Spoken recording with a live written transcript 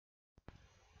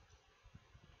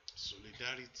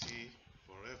Solidarity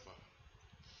forever.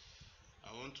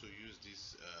 I want to use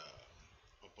this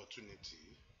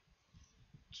opportunity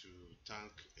to thank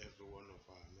every one of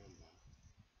our members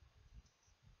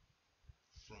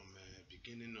from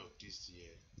beginning of this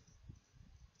year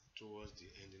towards the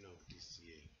ending of this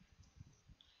year.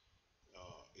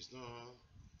 It's not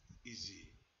easy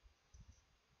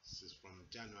since from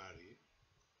January.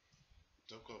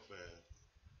 Talk of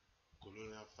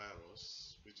colonial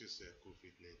virus, which is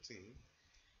COVID-19.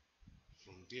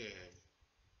 From there,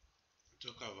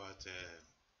 talk about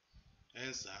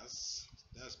NSAS,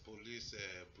 that's police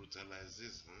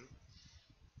brutalization,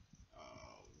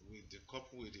 with the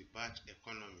couple with the bad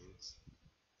economics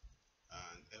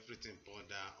and everything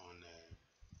border on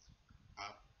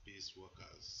app-based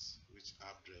workers, which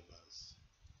app drivers.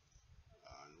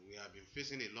 And we have been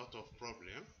facing a lot of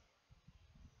problem,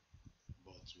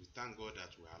 but we thank God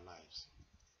that we are alive.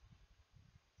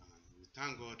 And we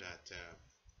thank God that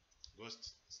God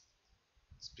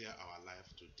spare our life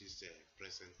to this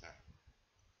present time.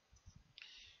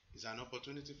 It's an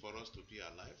opportunity for us to be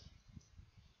alive.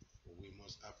 We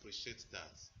must appreciate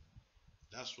that.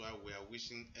 That's why we are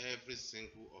wishing every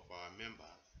single of our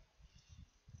members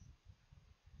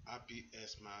happy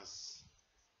Xmas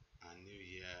and New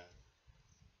Year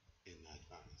in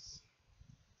advance.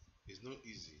 It's not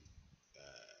easy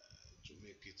to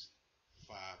make it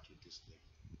far to this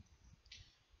level.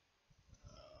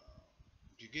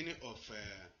 Beginning of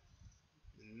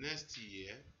next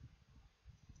year,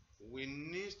 we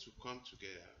need to come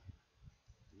together,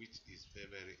 which is very,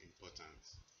 very important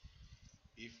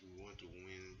if we want to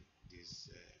win this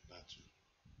battle.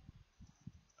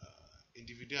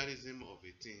 Individualism of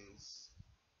the things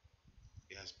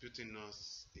has put in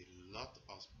us a lot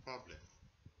of problem,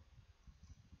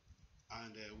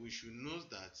 and we should know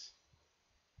that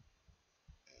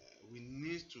we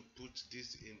need to put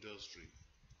this industry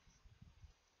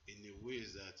in a way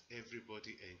that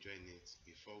everybody enjoying it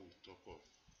before we talk of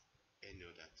any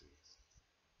other things.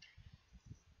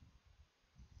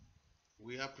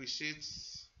 We appreciate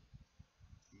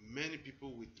many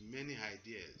people with many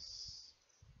ideas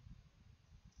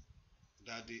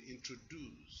that they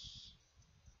introduce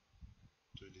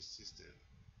to the system,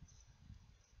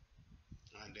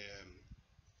 and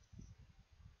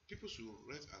people should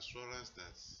rest assurance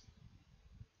that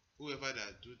whoever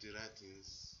that do the right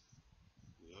things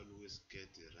will always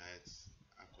get the right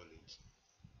accolade.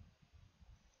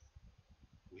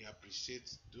 We appreciate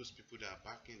those people that are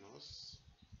backing us,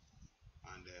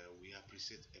 and we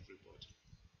appreciate everybody.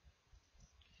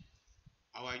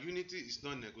 Our unity is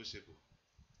not negotiable,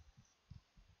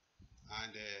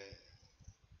 and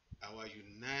our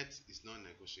unite is not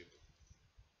negotiable.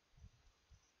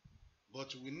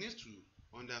 But we need to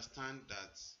understand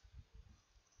that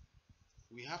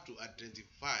we have to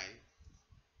identify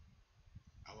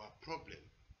our problem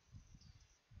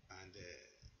and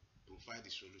provide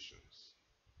the solutions.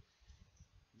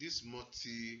 These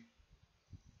multi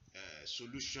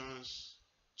solutions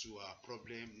to our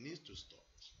problem needs to stop.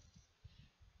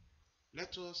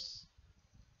 Let us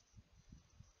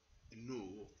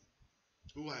know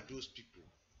who are those people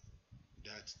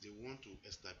that they want to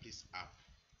establish app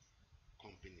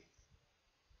company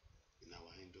in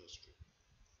our industry.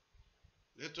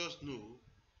 Let us know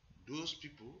those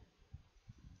people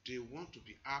they want to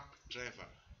be app driver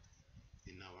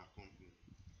in our company.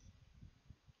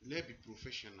 Let's be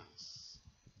professionals.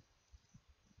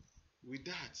 With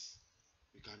that,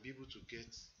 we can be able to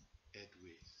get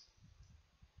headways.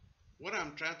 What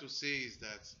I'm trying to say is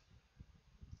that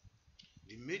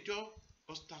the major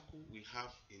obstacle we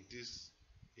have in this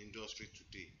industry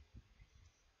today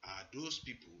are those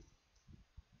people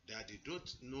that they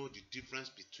don't know the difference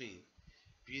between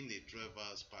being a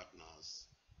driver's partners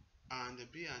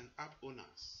and being an app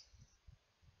owners.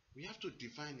 We have to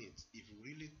define it if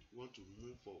we really want to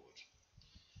move forward.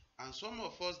 And some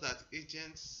of us that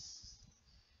agents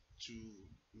to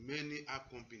many app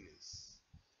companies,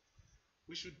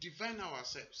 we should define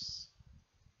ourselves.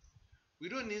 We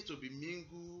don't need to be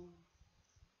mingle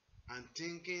and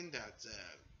thinking that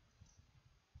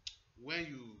when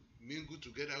you mingle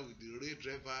together with the real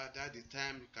driver, that the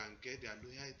time you can get their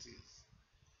loyalties.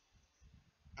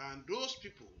 And those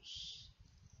peoples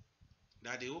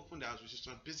that they open the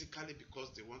association basically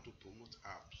because they want to promote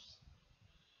apps.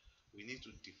 We need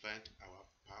to define our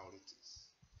priorities,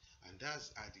 and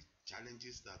those are the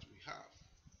challenges that we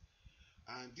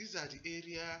have. And these are the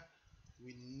area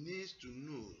we need to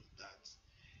know that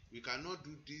we cannot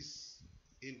do this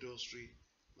industry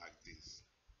like this.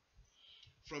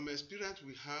 From experience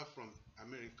we have from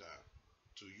America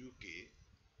to UK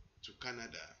to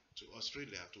Canada to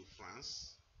Australia to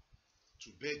France, to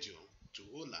Belgium, to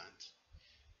Holland,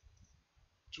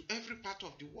 to every part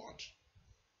of the world.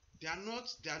 They are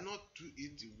not doing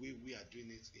it the way we are doing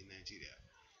it in Nigeria.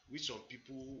 Which some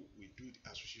people will do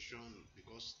the association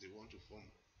because they want to form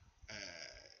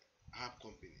app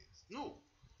companies. No,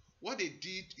 what they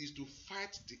did is to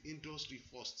fight the industry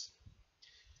first.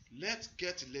 Let's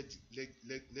get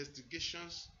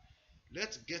litigations.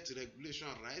 Let's get regulation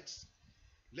rights.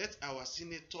 Let our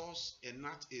senators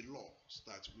enact a law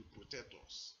that will protect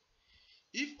us.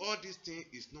 If all these things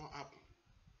is not happen,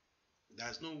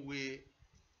 there's no way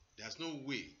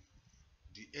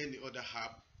the any other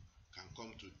app can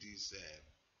come to this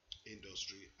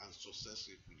industry and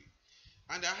successfully.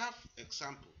 And I have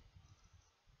example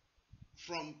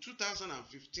from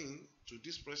 2015 to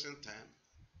this present time.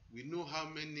 We know how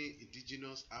many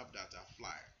indigenous apps that are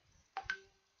fly,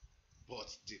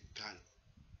 but they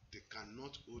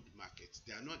cannot hold market.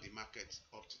 They are not the market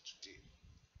up to today.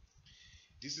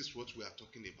 This is what we are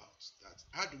talking about. That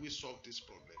how do we solve this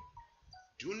problem?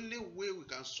 The only way we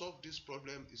can solve this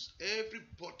problem is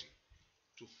everybody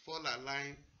to fall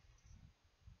align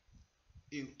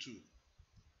into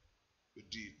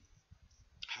the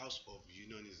house of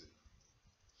unionism.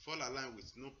 Fall align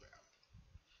with NUPABW,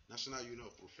 National Union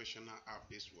of Professional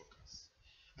App-Based Workers.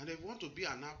 And if you want to be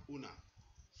an app owner,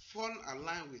 fall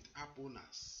align with app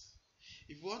owners.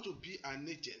 If you want to be an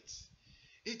agent,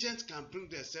 agents can bring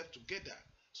themselves together.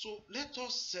 So let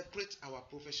us separate our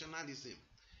professionalism.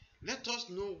 Let us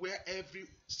know where every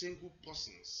single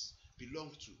persons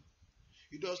belong to.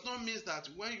 It does not mean that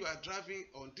when you are driving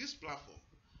on this platform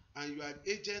and you are an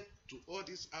agent to all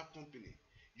these app company,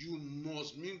 you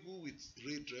must mingle with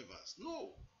rail drivers.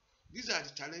 No, these are the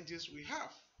challenges we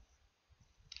have.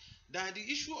 Then the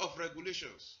issue of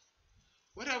regulations,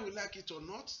 whether we like it or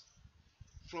not,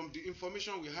 from the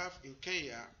information we have in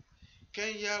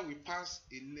Kenya will pass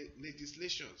in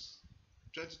legislations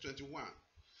 2021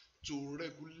 to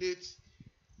regulate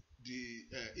the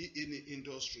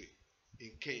industry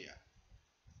in Kenya.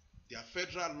 Their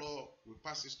federal law will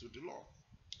pass it to the law.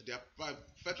 Their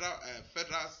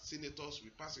federal senators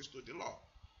will pass it to the law.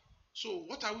 So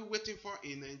what are we waiting for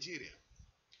in Nigeria?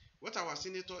 What our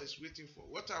senator is waiting for?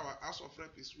 What our House of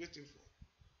Rep is waiting for?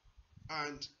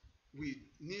 And we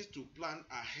need to plan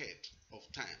ahead of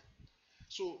time.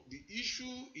 So the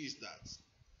issue is that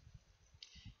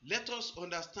let us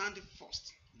understand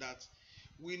first that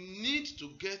we need to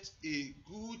get a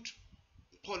good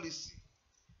policy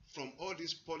from all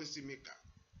these policymakers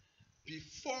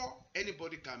before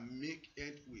anybody can make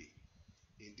headway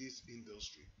in this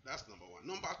industry. That's number one.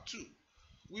 Number two,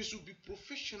 we should be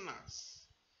professionals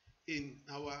in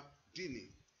our dealing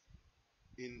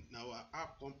in our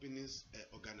app companies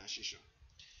organization.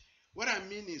 What I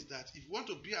mean is that if you want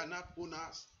to be an app owner,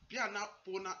 be an app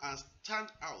owner and stand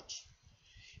out.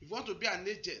 If you want to be an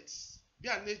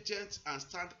agent and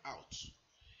stand out.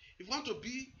 If you want to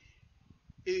be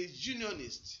a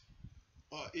unionist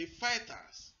or a fighter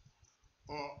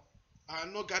or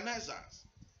an organizer,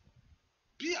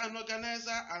 be an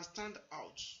organizer and stand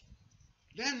out.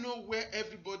 Let know where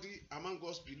everybody among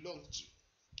us belongs to.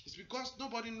 It's because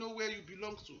nobody knows where you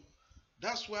belong to.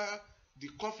 That's why the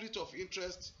conflict of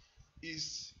interest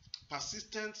is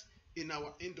persistent in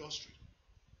our industry.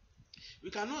 We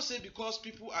cannot say because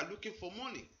people are looking for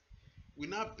money, we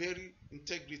now bury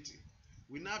integrity,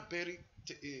 we now bury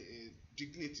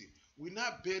dignity, we now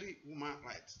bury human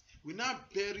rights, we now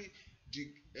bury the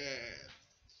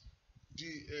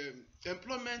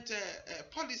employment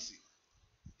policy.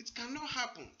 It cannot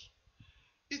happen.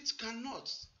 It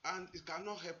cannot, and it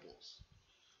cannot help us.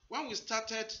 When we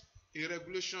started a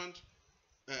regulation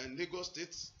in Lagos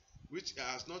State, which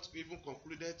has not even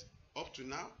concluded up to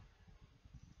now,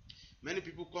 many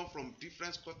people come from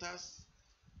different quarters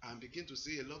and begin to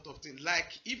say a lot of things.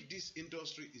 Like if this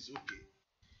industry is okay,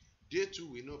 they too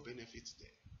will not benefit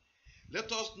there.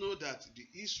 Let us know that the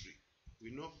history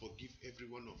will not forgive every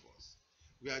one of us.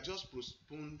 We are just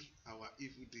postponed our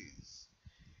evil days.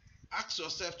 Ask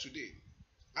yourself today,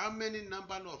 how many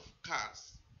number of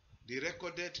cars they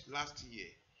recorded last year?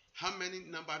 How many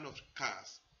number of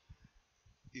cars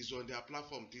is on their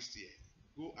platform this year?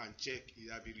 Go and check. It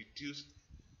will be reduced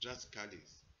drastically.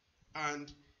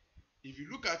 And if you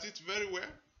look at it very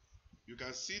well, you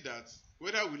can see that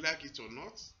whether we like it or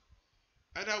not,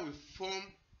 either we form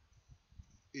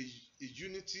a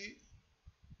unity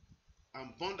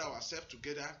and bond ourselves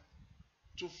together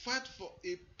to fight for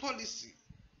a policy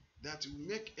that will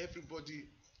make everybody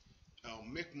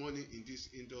make money in this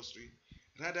industry,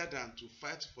 rather than to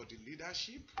fight for the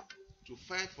leadership, to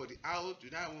fight for the how do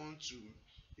I want to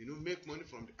make money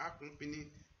from the app company,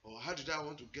 Or how did I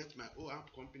want to get my own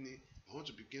app company? I want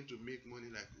to begin to make money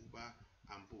like Uber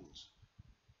and Bolt.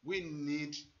 We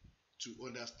need to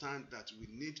understand that we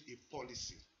need a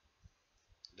policy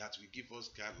that will give us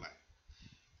guideline.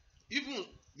 Even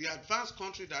the advanced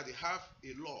country that they have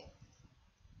a law,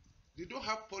 they don't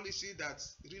have policy that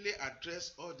really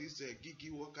address all these gigi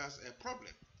workers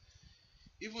problem.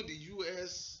 Even the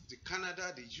US, the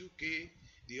Canada, the UK,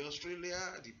 the Australia,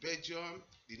 the Belgium,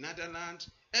 the Netherlands,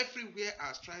 everywhere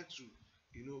are trying to,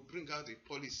 bring out a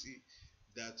policy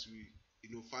that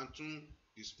will, phantom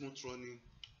the smooth running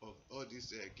of all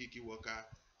these gigi worker,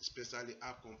 especially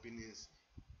app companies,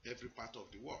 every part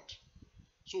of the world.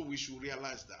 So we should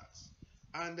realize that.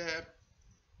 And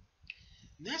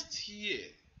next year,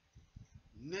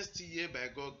 by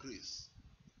God's grace,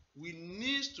 we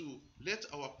need to let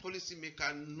our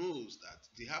policymaker knows that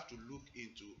they have to look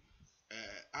into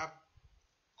app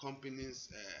companies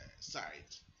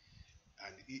side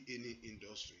and any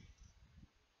industry.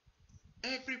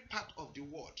 Every part of the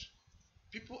world,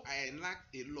 people are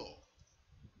enact a law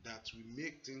that will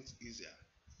make things easier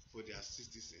for their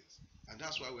citizens, and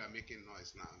that's why we are making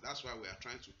noise now. That's why we are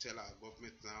trying to tell our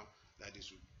government now that they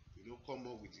should, come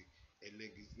up with a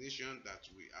legislation that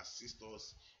will assist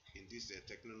us in this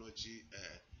technology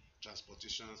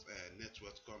transportation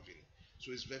network company.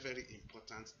 So it's very, very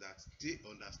important that they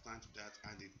understand that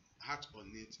and they act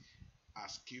on it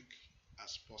as quick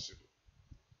as possible.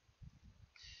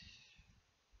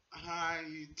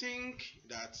 I think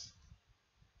that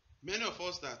many of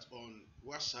us that on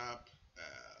WhatsApp,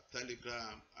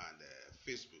 Telegram, and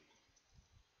Facebook,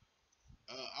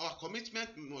 our commitment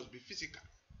must be physical,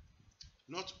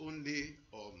 not only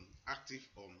active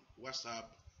on WhatsApp,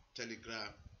 Telegram,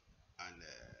 and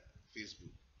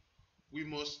Facebook. We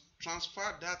must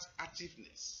transfer that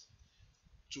activeness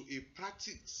to a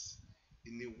practice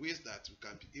in a way that we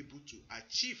can be able to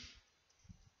achieve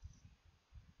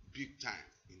big time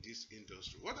in this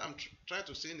industry. What I'm trying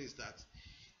to say is that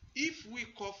if we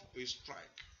call for a strike,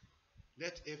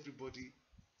 let everybody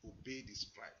obey the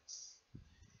strikes.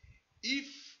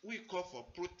 If we call for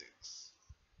protest,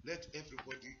 let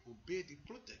everybody obey the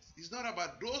protest. It's not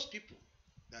about those people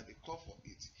that they call for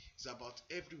it. It's about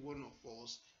every one of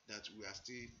us that we are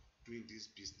still doing this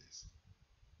business.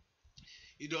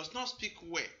 It does not speak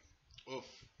well of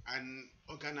an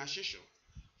organization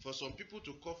for some people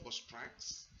to call for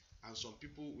strikes and some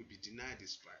people will be denied the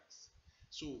strikes.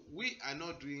 So we are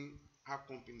not doing our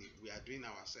company, we are doing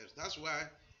ourselves. That's why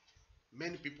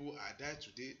many people are died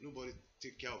today. Nobody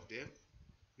take care of them.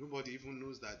 Nobody even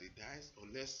knows that they died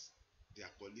unless their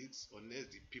colleagues, unless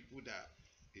the people that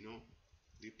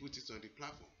they put it on the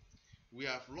platform. We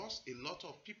have lost a lot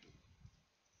of people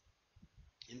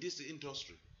in this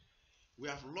industry. We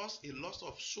have lost a lot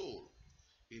of soul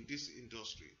in this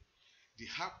industry. The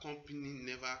app company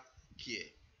never care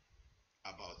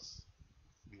about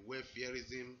the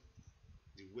welfareism,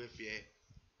 the welfare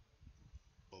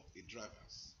of the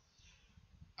drivers.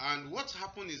 And what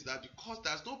happened is that because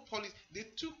there's no policy, they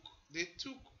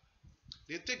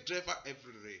take driver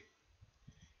every day.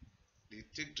 They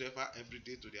take driver every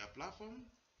day to their platform,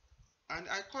 and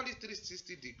I call it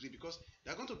 360-degree because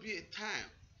there's going to be a time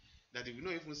that they will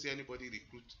not even see anybody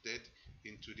recruited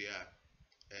into their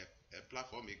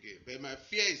platform again. But my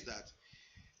fear is that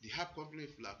the app company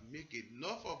will have make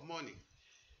enough of money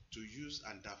to use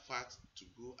and divert to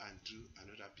go and do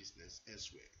another business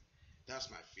elsewhere. That's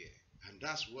my fear, and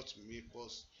that's what make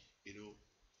us,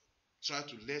 try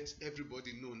to let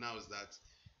everybody know now is that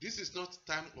this is not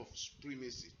time of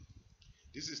supremacy.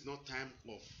 This is not time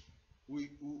of who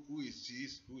is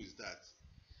this, who is that.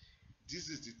 This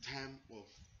is the time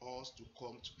of us to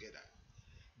come together.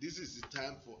 This is the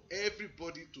time for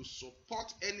everybody to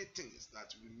support anything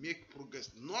that will make progress.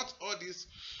 Not all this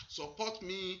support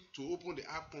me to open the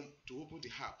app.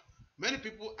 Many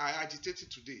people are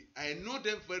agitated today. I know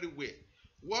them very well.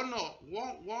 One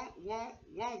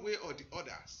way or the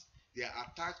others, they are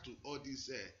attached to all these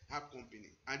app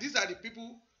company. And these are the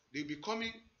people, they be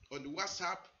coming on the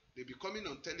WhatsApp, they be coming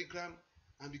on Telegram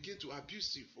and begin to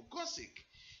abuse you. For God's sake,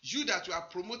 you that you are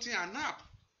promoting an app,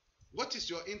 what is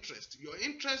your interest? Your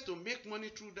interest to make money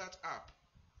through that app.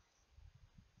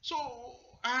 So,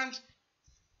 and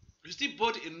you still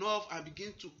bold enough and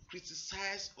begin to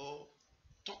criticize or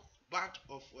talk bad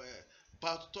of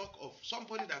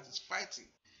somebody that is fighting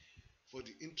for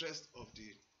the interest of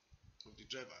the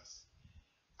drivers.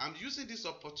 I'm using this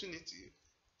opportunity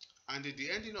and at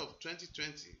the ending of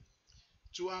 2020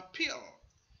 to appeal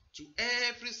to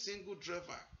every single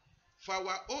driver for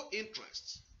our own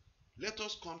interest. Let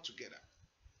us come together.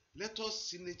 Let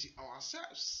us synergy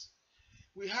ourselves.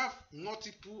 We have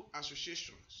multiple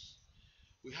associations.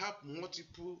 We have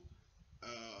multiple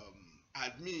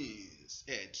admins,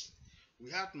 heads. We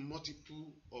have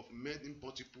multiple of many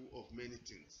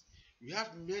things. We have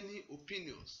many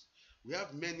opinions. We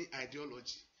have many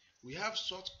ideology. We have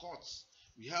shortcuts.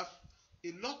 We have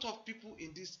a lot of people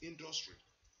in this industry.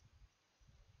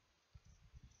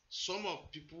 Some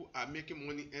of people are making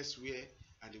money elsewhere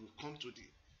and they will come to the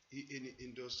any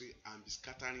industry and be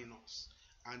scattering us.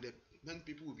 And many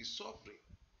people will be suffering.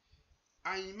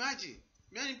 And imagine,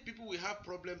 many people will have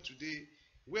problem today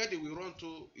where they will run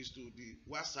to is to the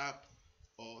WhatsApp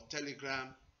or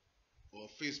Telegram or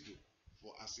Facebook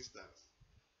for assistance.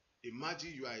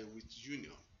 Imagine you are with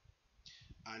union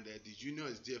and the union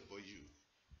is there for you.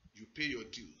 You pay your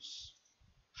dues.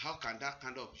 How can that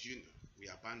kind of union will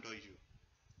abandon you?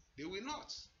 They will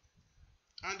not.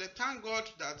 And thank God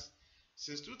that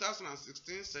since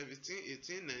 2016, 17,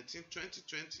 18, 19,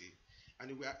 2020,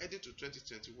 and we are heading to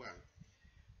 2021,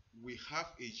 we have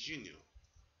a union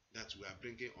that we are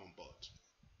bringing on board,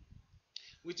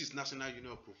 which is National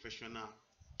Union of Professional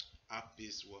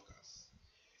App-Based Workers.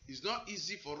 It's not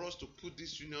easy for us to put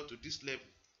this union to this level.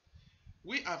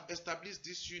 We have established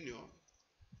this union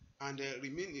and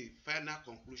remain in final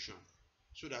conclusion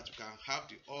so that we can have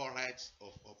the all rights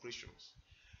of operations.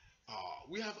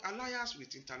 We have alliance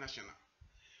with international.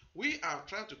 We are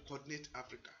trying to coordinate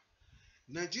Africa.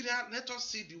 Nigeria, let us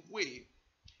see the way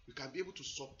we can be able to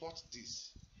support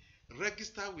this.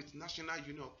 Register with National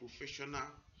Union of Professional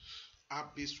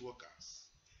App-Based Workers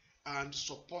and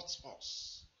support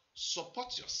us.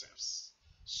 Support yourselves.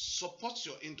 Support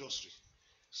your industry.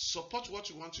 Support what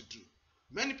you want to do.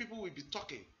 Many people will be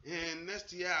talking, and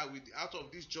next year I will be out of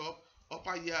this job,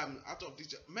 upper year I'm out of this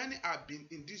job. Many have been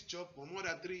in this job for more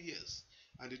than 3 years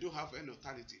and they don't have any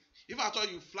alternative. If I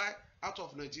thought you fly out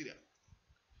of Nigeria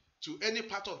to any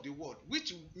part of the world,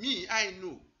 which me, I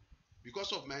know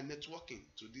because of my networking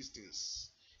to these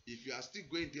things, if you are still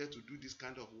going there to do this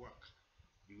kind of work,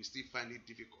 you will still find it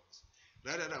difficult.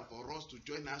 Rather than for us to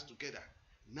join us together,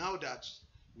 now that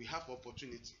we have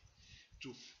opportunity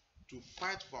to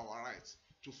fight for our rights,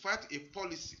 to fight a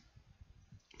policy,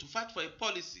 to fight for a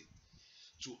policy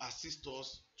to assist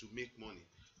us to make money,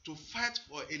 to fight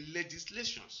for a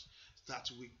legislations that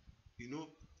will,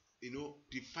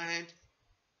 define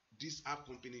this app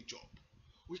company job.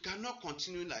 We cannot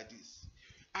continue like this.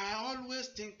 I always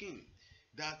thinking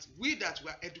that we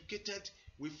were educated,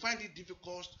 we find it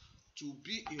difficult to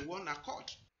be in one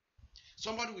accord.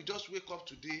 Somebody will just wake up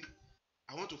today,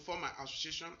 I want to form my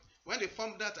association. When they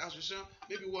form that association,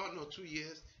 maybe 1 or 2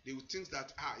 years, they will think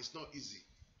that it's not easy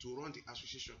to run the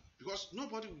association because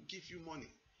nobody will give you money.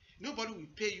 Nobody will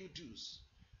pay you dues.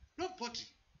 Nobody.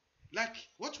 Like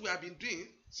what we have been doing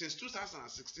since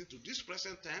 2016 to this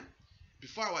present time,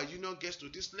 before our union gets to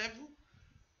this level,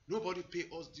 nobody pay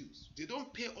us dues. They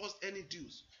don't pay us any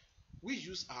dues. We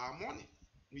use our money.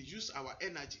 We use our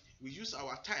energy. We use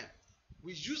our time.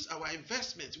 We use our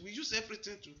investment. We use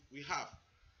everything we have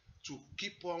to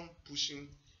keep on pushing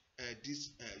this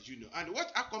union. And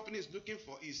what our company is looking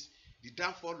for is the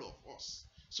downfall of us,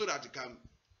 so that they can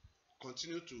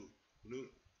continue to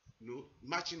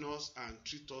matching us and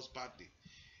treat us badly.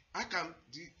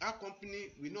 Our company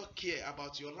will not care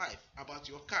about your life, about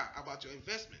your car, about your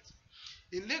investment.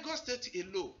 In Lagos State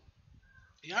alone,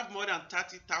 you have more than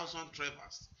 30,000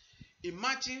 drivers.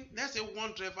 Imagine, let's say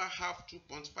one driver have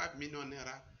 2.5 million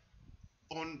naira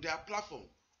on their platform.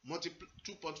 Multiply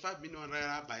 2.5 million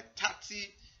naira by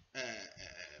 30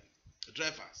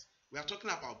 drivers. We are talking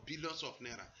about billions of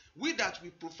naira. We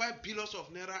provide billions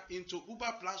of naira into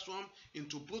Uber platform,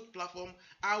 into both platform.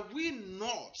 Are we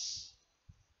not?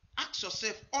 Ask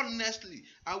yourself honestly,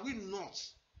 are we not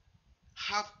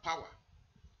have power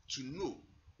to know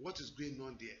what is going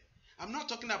on there? I'm not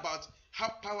talking about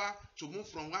have power to move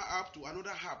from one app to another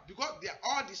app, because they are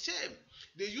all the same.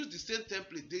 They use the same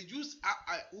template. They use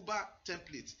Uber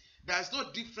template. There's no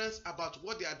difference about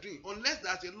what they are doing, unless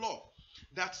there's a law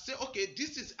that say, okay,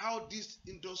 this is how this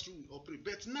industry will operate.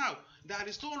 But now there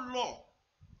is no law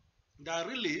that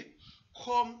really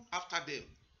come after them.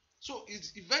 So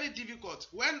it's very difficult.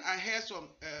 When I hear some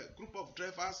group of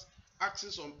drivers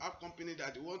asking some app company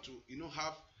that they want to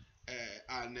have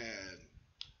an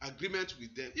agreement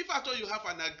with them. If at all you have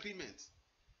an agreement,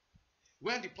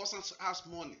 when the person has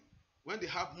money, when they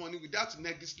have money without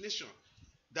legislation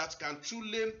that can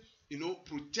truly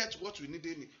protect what we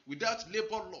need, without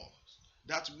labor laws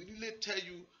that will really tell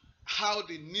you how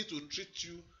they need to treat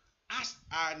you as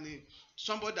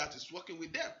somebody that is working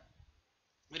with them.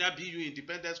 whether be you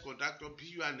independent contractor, be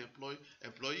you an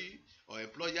employee or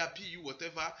employer, be you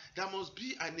whatever, there must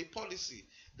be a policy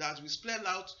that will spell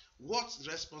out what's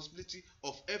the responsibility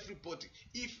of everybody.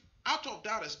 If out of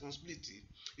that responsibility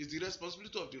is the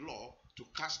responsibility of the law to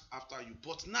catch after you,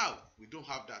 but now we don't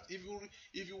have that.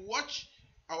 If you watch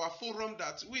our forum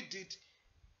that we did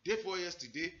day before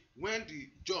yesterday, when the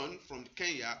John from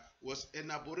Kenya was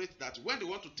elaborate that when they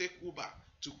want to take Uber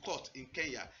to court in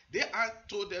Kenya, they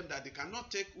told them that they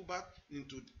cannot take Uber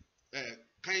into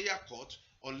Kenya court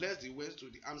unless they went to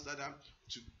the Amsterdam,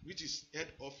 which is head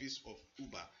office of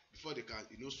Uber, before they can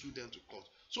sue them to court.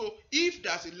 So if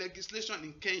there's a legislation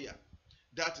in Kenya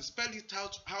that spell it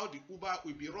out how the Uber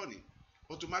will be running,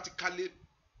 automatically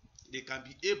they can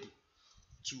be able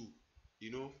to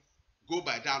go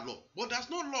by that law. But there's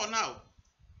no law now.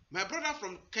 My brother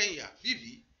from Kenya,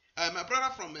 Vivi, my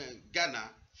brother from Ghana,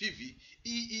 Vivi,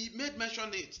 he made mention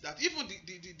it that even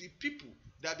the people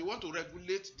that they want to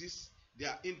regulate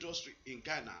their industry in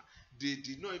Ghana, they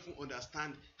did not even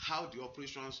understand how the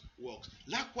operations works.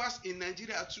 Likewise in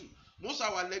Nigeria too, most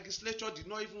of our legislature did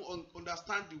not even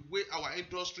understand the way our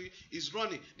industry is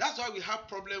running. That's why we have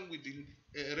problem with the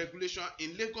regulation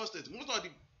in Lagos State. Most of the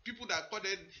people that call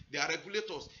them their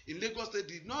regulators in Lagos State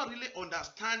did not really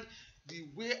understand the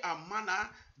way and manner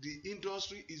the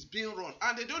industry is being run,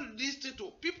 and they don't listen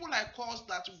to people like us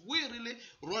that we really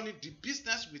running the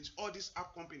business with all these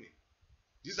app company.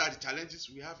 These are the challenges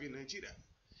we have in Nigeria,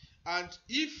 and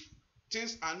if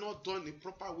things are not done in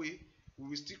proper way, we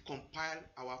will still compile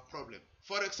our problem.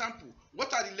 For example,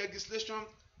 what are the legislation?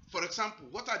 For example,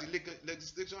 what are the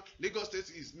legislation Lagos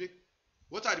State is making?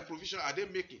 What are the provisions are they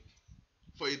making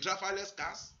for a driverless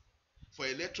cars, for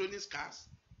electronic cars?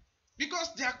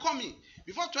 Because they are coming.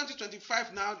 Before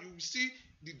 2025 now, you will see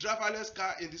the driverless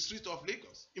car in the streets of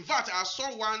Lagos. In fact, I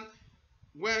saw one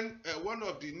when one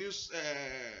of the news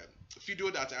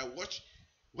video that I watched,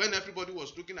 when everybody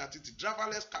was looking at it, the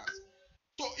driverless cars.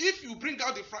 So if you bring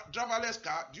out the driverless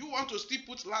car, do you want to still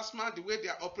put last man the way they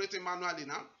are operating manually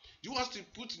now? Do you want to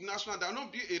put national? There will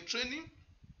not be a training.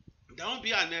 There won't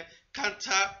be an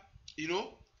counter,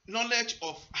 knowledge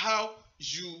of how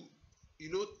you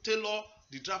tailor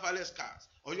the driverless cars.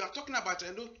 Or you are talking about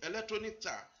electronic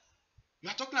car. You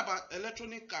are talking about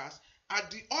electronic cars. Are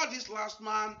all these last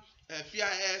man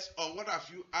FIS or what have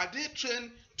you, are they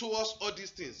trained towards all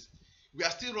these things? We are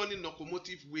still running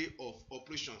locomotive way of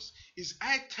operations. It's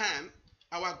high time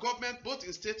our government, both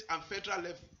in state and federal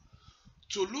level,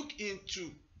 to look into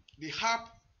the app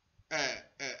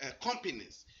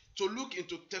companies, to look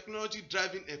into technology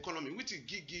driving economy, which is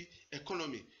gig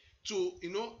economy, to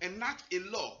enact a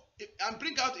law and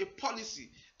bring out a policy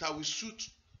that will suit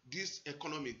this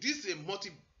economy. This is a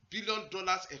multi-billion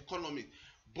dollars economy,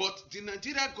 but the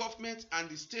Nigeria government and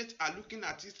the state are looking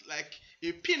at it like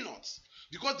a peanut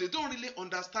because they don't really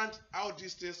understand how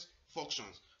these things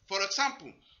functions. For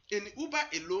example, in Uber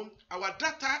alone, our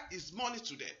data is money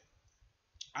to them,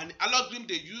 and the algorithm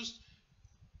they use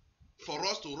for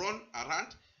us to run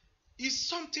around is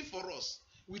something for us.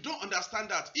 We don't understand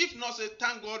that. If not, say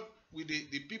thank God with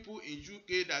the people in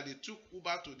UK that they took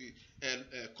Uber to the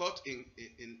court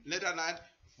in Netherlands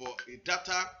for a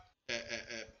data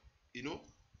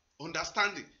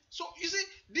understanding. So you see,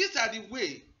 these are the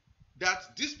way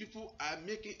that these people are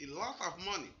making a lot of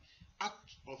money out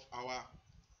of our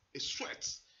sweat,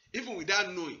 even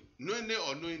without knowing it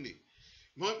or knowing it.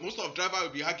 Most of drivers will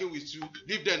be arguing with you,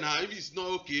 leave there now. If it's not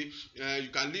okay, you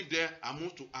can leave there and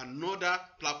move to another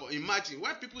platform. Imagine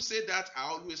when people say that, I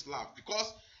always laugh,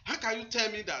 because how can you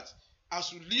tell me that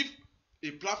as you leave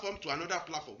a platform to another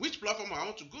platform, which platform I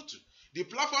want to go to? The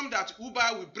platform that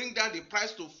Uber will bring down the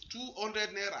price to 200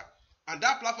 naira, and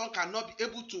that platform cannot be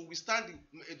able to withstand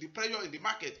the pressure in the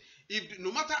market. If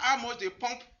no matter how much they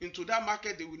pump into that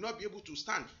market, they will not be able to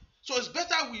stand. So it's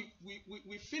better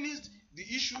we finish the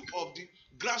issue of the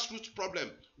grassroots problem,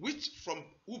 which from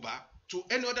Uber to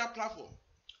any other platform.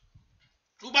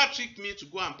 Uber tricked me to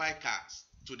go and buy cars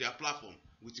to their platform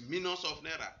with millions of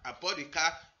naira. I bought the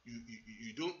car.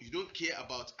 You don't care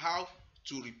about how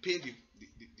to repay the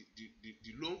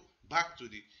loan back to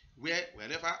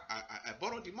wherever I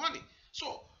borrowed the money.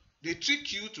 So they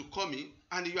trick you to come in,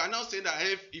 and you are now saying that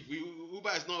if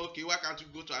Uber is not okay, why can't you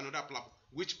go to another platform?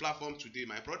 Which platform today,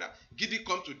 my brother? Giddy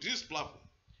come to this platform.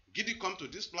 Giddy come to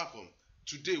this platform.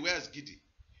 Today, where is Giddy?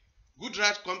 Good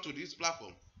Ride come to this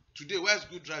platform. Today, where is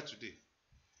Good Ride today?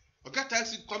 Oga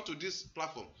Taxi come to this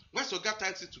platform. Where's Oga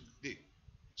Taxi today?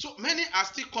 So many are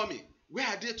still coming. Where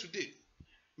are they today?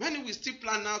 Many will still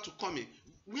plan now to come in.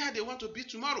 Where they want to be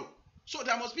tomorrow. So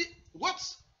there must be what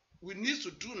we need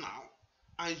to do now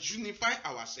and unify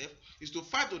ourselves is to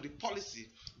fight on the policy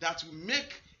that will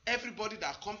make everybody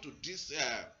that come to this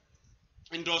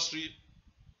industry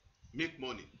make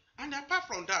money. And apart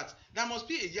from that, there must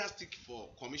be a yardstick for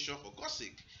commission, for God's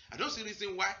sake. I don't see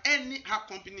reason why any app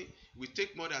company will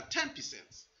take more than 10%.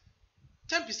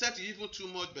 10% is even too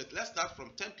much, but let's start from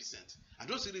 10%. I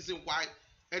don't see reason why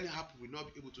any app will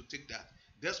not be able to take that,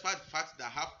 despite the fact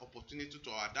that have opportunity to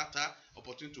our data,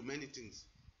 opportunity to many things.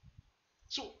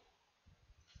 So,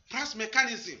 price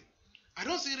mechanism. I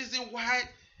don't see reason why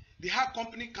the app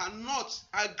company cannot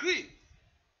agree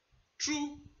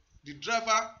through the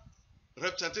driver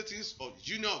representatives or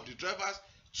union of the drivers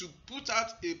to put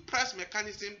out a price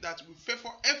mechanism that will favor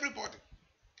everybody.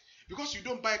 Because you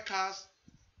don't buy cars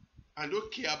and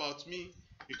don't care about me,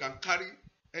 you can carry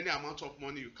any amount of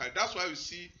money you carry. That's why you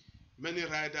see many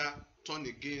riders turn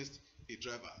against the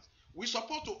drivers. We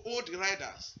support to hold the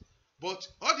riders, but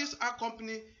all these app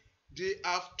company, they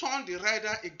have turned the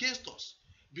rider against us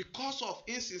because of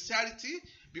insincerity,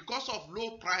 because of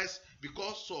low price,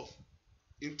 because of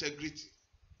integrity.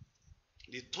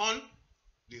 They turn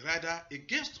the rider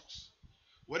against us.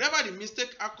 Whatever the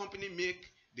mistake our company make,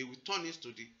 they will turn it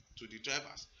to the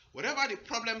drivers. Whatever the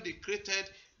problem they created,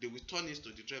 they will turn it to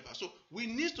the driver. So we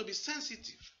need to be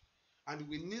sensitive and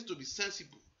we need to be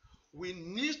sensible. We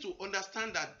need to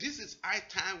understand that this is high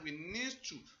time. We need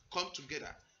to come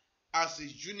together as a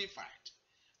unified,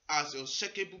 as a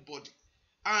unshakable body.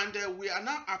 And we are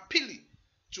now appealing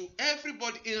to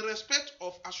everybody in respect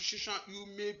of association you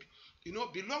may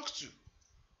belong to.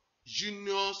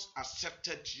 Unions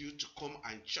accepted you to come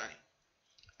and join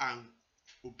and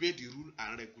obey the rule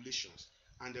and regulations,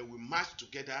 and then we march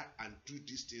together and do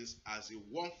these things as a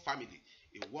one family,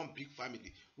 a one big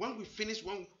family. When we finish,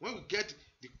 when we get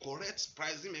the correct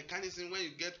pricing mechanism, when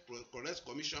you get correct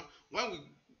commission, when we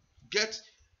get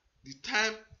the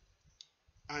time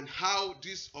and how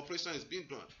this operation is being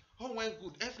done, all went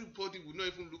good. Everybody will not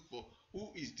even look for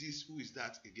who is this, who is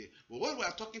that again. But what we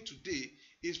are talking today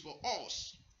is for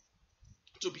us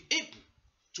to be able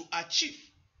to achieve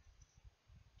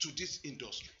to this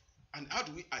industry. And how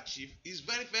do we achieve? It's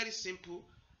very, very simple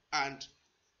and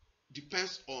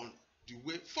depends on the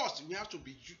way. First, we have to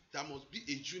be, there must be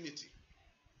a unity.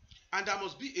 And there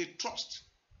must be a trust.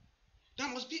 There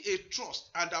must be a trust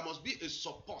and there must be a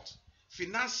support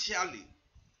financially.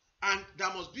 And there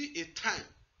must be a time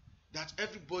that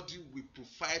everybody will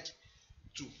provide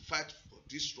to fight for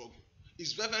this struggle.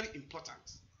 It's very, very important.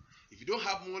 If you don't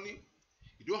have money,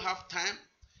 you don't have time,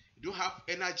 you don't have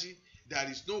energy, there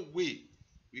is no way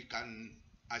we can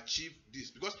achieve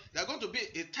this. Because there's going to be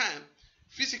a time,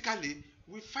 physically,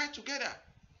 we fight together.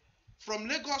 From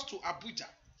Lagos to Abuja,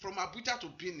 from Abuja to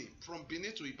Benin, from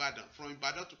Benin to Ibadan, from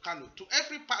Ibadan to Kano, to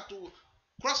every part, to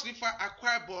Cross River,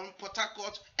 Akwa Ibom, Port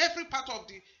Harcourt, every part of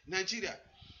the Nigeria.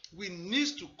 We need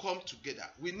to come together.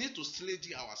 We need to sledge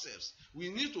ourselves. We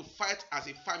need to fight as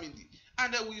a family.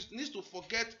 And then we need to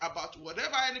forget about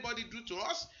whatever anybody do to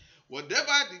us,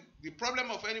 whatever the problem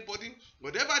of anybody,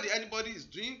 whatever anybody is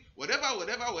doing, whatever.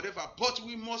 But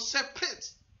we must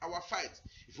separate our fight.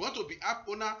 If you want to be app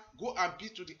owner, go and be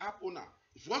to the app owner.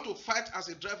 If you want to fight as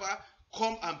a driver,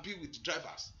 come and be with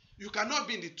drivers. You cannot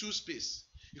be in the two space.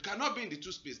 You cannot be in the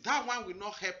two space. That one will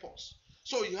not help us.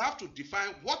 So you have to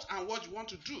define what and what you want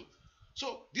to do.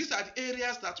 So these are the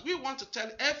areas that we want to tell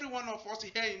every one of us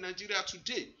here in Nigeria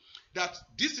today, that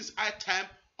this is high time.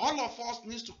 All of us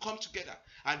needs to come together.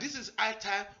 And this is high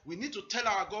time. We need to tell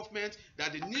our government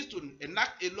that they need to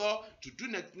enact a law to do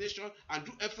nation and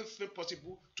do everything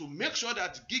possible to make sure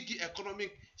that the gig economy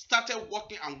started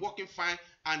working and working fine,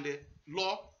 and the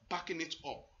law backing it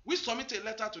up. We submitted a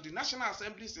letter to the National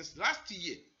Assembly since last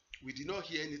year. We did not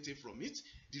hear anything from it.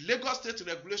 The Lagos State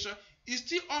regulation is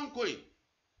still ongoing.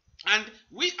 And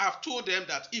we have told them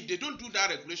that if they don't do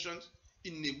that regulation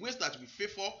in a way that will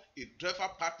favor a driver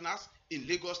partners in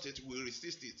Lagos State, we will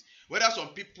resist it. Whether some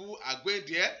people are going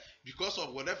there because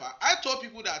of whatever. I told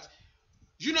people that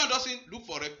union doesn't look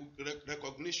for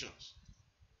recognitions.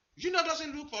 Union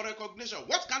doesn't look for recognition.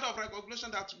 What kind of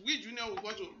recognition that we union will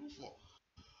want to look for?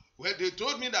 Well, they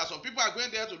told me that some people are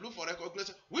going there to look for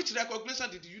recognition. Which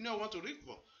recognition did the union want to look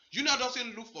for? Union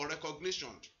doesn't look for recognition.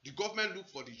 The government look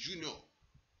for the union.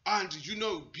 And the union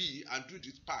will be and do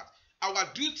this part. Our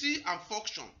duty and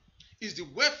function is the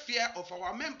welfare of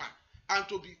our member and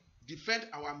to defend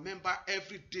our member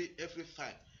every day, every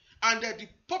time. And the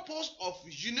purpose of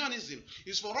unionism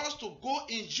is for us to go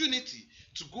in unity,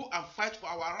 to go and fight for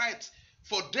our rights,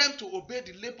 for them to obey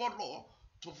the labor law,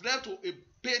 for them to obey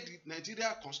the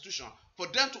Nigeria Constitution, for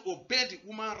them to obey the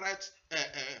woman rights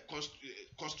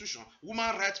constitution,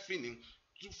 woman rights feeling,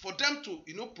 for them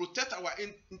to protect our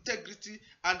integrity,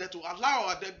 and to allow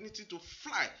our dignity to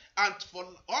fly, and for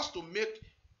us to make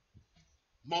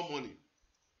more money.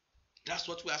 That's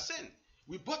what we are saying.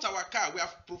 We bought our car, we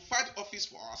have provided office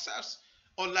for ourselves,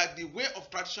 unlike the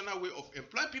traditional way of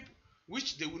employing people,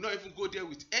 which they will not even go there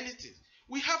with anything.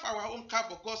 We have our own car,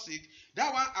 for God's sake.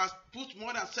 That one has put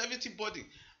more than 70 body,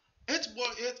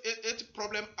 eight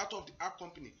problem out of our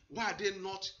company. Why are they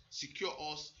not secure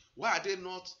us? Why are they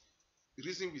not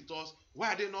reason with us?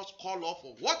 Why are they not call off?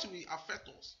 Or what will affect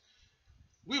us?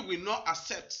 We will not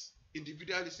accept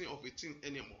individualism of a thing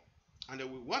anymore. And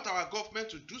we want our government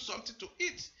to do something to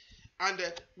it. And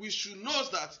we should know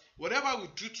that whatever we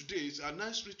do today is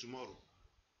unnecessary tomorrow.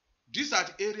 These are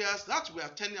the areas that we are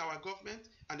telling our government,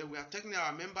 and we are telling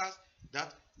our members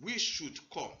that we should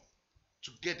come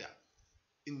together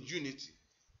in unity.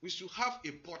 We should have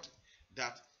a body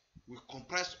that will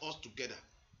comprise us together,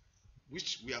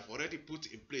 which we have already put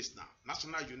in place now.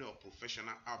 National Union of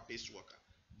Professional Art-Based Workers.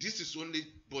 This is only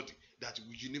body that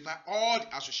will unify all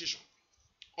the association,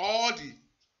 all the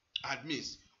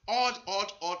admins,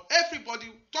 all everybody.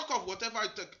 Talk of whatever you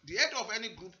talk, the head of any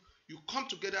group, you come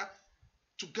together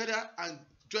and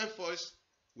join force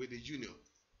with the union,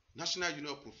 National Union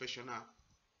of Professional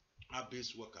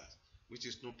Art-Based Workers, which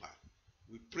is NUPABW.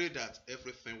 We pray that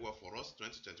everything work for us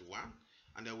 2021,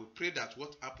 and then we pray that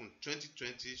what happened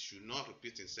 2020 should not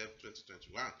repeat itself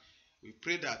 2021. We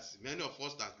pray that many of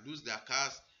us that lose their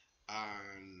cars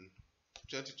and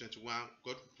 2021,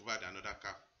 God will provide another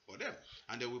car for them.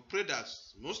 And then we pray that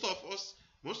most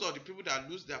of the people that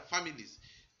lose their families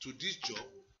to this job,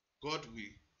 God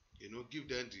will give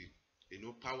them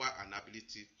the power and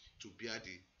ability to bear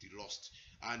the loss.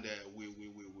 And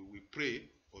we pray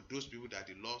for those people that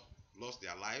they lost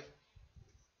their life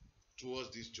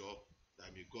towards this job,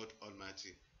 that may God Almighty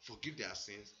forgive their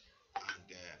sins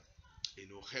and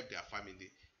help their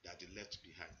family that they left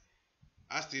behind.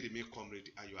 I still remain Comrade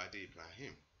Ayuade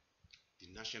Ibrahim, the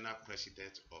National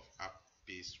President of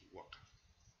Art-Based Workers,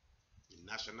 the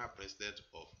National President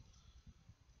of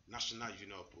National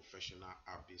Union of Professional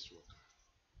Art-Based Workers,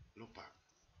 NUPABW.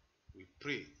 We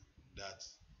pray that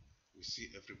we see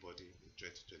everybody in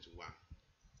 2021,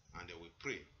 and we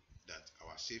pray that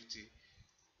our safety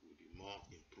will be more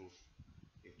improved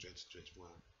in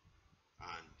 2021,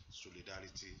 and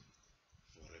solidarity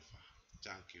forever.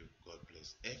 Thank you. God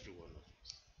bless every one of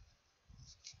us.